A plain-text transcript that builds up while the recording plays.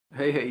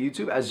Hey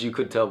YouTube, as you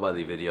could tell by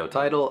the video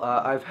title,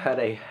 I've had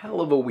a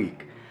hell of a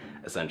week,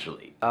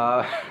 essentially.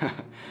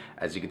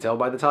 As you can tell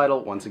by the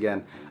title, once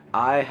again,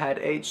 I had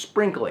a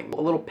sprinkling,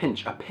 a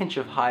pinch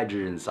of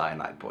hydrogen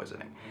cyanide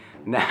poisoning.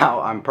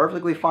 Now, I'm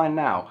perfectly fine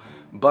now,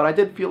 but I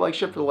did feel like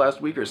shit for the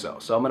last week or so,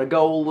 so I'm gonna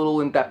go a little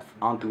in depth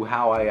onto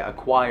how I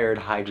acquired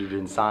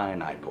hydrogen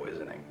cyanide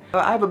poisoning.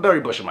 I have a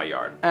berry bush in my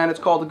yard, and it's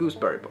called a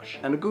gooseberry bush.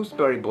 And a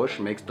gooseberry bush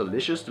makes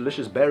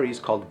delicious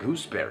berries called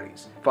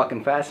gooseberries.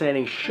 Fucking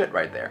fascinating shit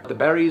right there. The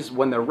berries,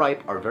 when they're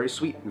ripe, are very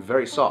sweet and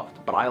very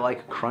soft, but I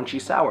like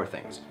crunchy sour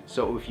things.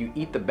 So if you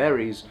eat the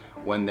berries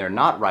when they're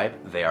not ripe,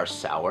 they are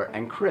sour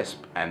and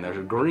crisp, and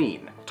they're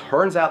green.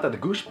 Turns out that the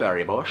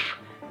gooseberry bush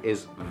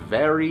is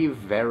very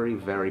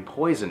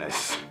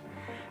poisonous,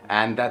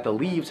 and that the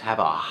leaves have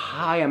a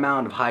high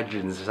amount of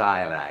hydrogen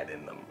cyanide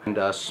in them, and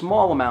a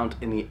small amount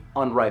in the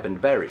unripened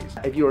berries.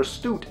 If you're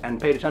astute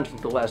and paid attention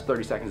to the last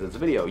 30 seconds of this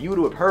video, you would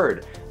have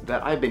heard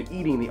that I've been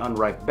eating the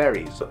unripe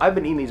berries. So I've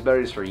been eating these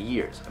berries for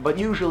years, but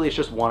usually it's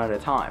just one at a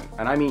time.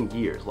 And I mean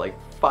years, like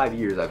 5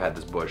 years I've had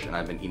this bush and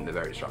I've been eating the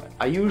berries from it.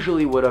 I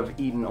usually would have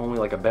eaten only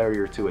like a berry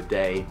or two a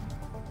day,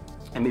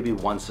 and maybe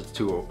once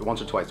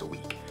or twice a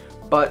week.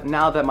 But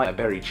now that my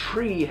berry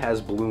tree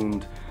has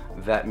bloomed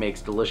that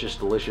makes delicious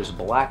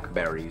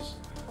blackberries,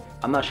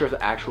 I'm not sure if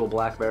they're actual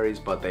blackberries,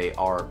 but they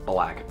are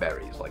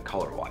blackberries, like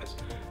color-wise.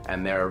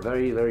 And they're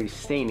very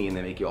stainy and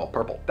they make you all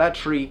purple. That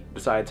tree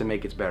decided to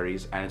make its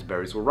berries, and its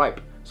berries were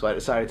ripe. So I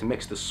decided to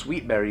mix the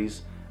sweet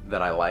berries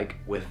that I like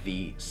with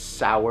the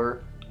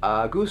sour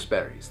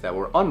gooseberries that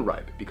were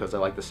unripe, because I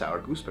like the sour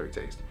gooseberry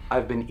taste.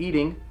 I've been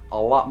eating a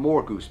lot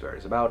more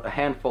gooseberries, about a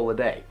handful a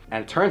day.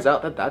 And it turns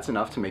out that that's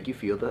enough to make you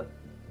feel the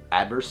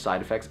adverse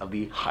side effects of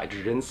the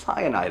hydrogen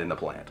cyanide in the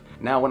plant.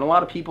 Now, when a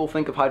lot of people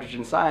think of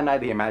hydrogen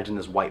cyanide, they imagine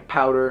this white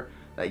powder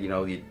that, you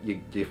know,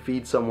 you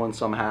feed someone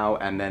somehow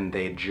and then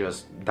they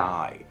just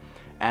die.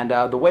 And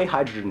the way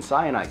hydrogen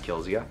cyanide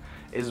kills you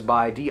is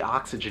by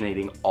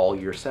deoxygenating all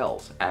your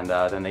cells, and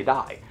then they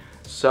die.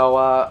 So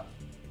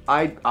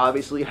I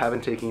obviously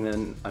haven't taken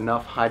in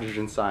enough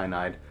hydrogen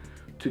cyanide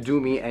to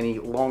do me any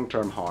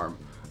long-term harm,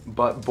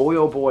 but boy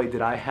oh boy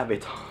did I have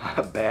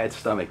a bad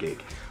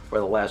stomachache for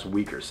the last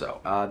week or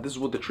so. This is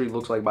what the tree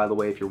looks like, by the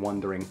way, if you're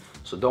wondering.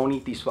 So don't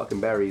eat these fucking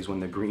berries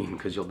when they're green,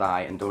 because you'll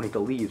die, and don't eat the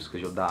leaves,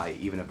 because you'll die,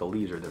 even if the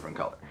leaves are a different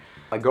color.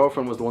 My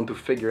girlfriend was the one to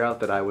figure out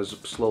that I was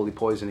slowly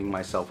poisoning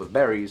myself with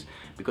berries,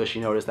 because she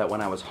noticed that when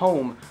I was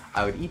home,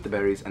 I would eat the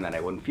berries and then I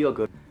wouldn't feel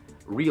good.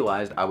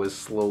 Realized I was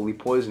slowly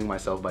poisoning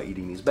myself by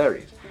eating these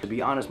berries. To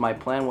be honest, my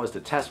plan was to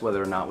test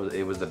whether or not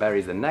it was the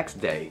berries the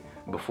next day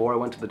before I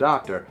went to the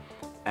doctor.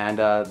 And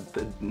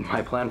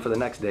my plan for the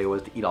next day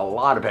was to eat a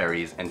lot of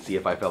berries and see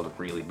if I felt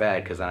really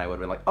bad, because then I would have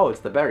been like, oh, it's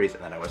the berries,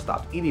 and then I would have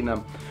stopped eating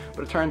them.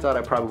 But it turns out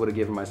I probably would have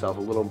given myself a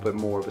little bit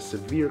more of a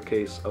severe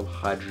case of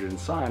hydrogen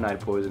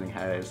cyanide poisoning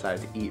had I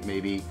decided to eat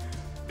maybe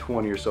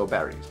 20 or so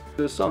berries.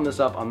 To sum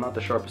this up, I'm not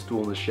the sharpest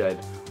tool in the shed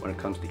when it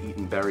comes to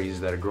eating berries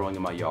that are growing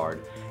in my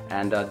yard.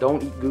 And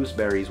don't eat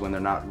gooseberries when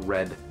they're not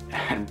red,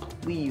 and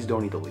please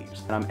don't eat the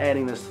leaves. And I'm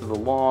adding this to the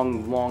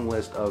long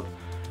list of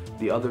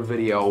the other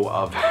video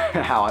of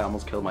how I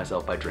almost killed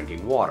myself by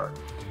drinking water.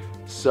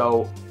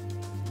 So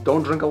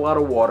don't drink a lot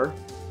of water,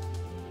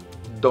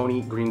 don't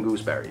eat green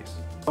gooseberries.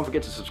 Don't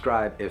forget to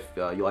subscribe if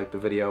you like the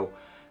video.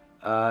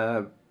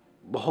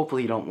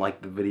 Hopefully you don't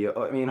like the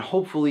video. I mean,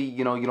 hopefully,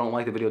 you know, you don't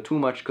like the video too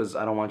much, because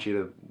I don't want you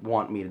to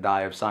want me to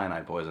die of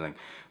cyanide poisoning.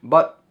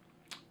 But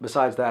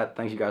besides that,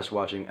 thank you guys for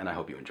watching, and I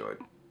hope you enjoyed.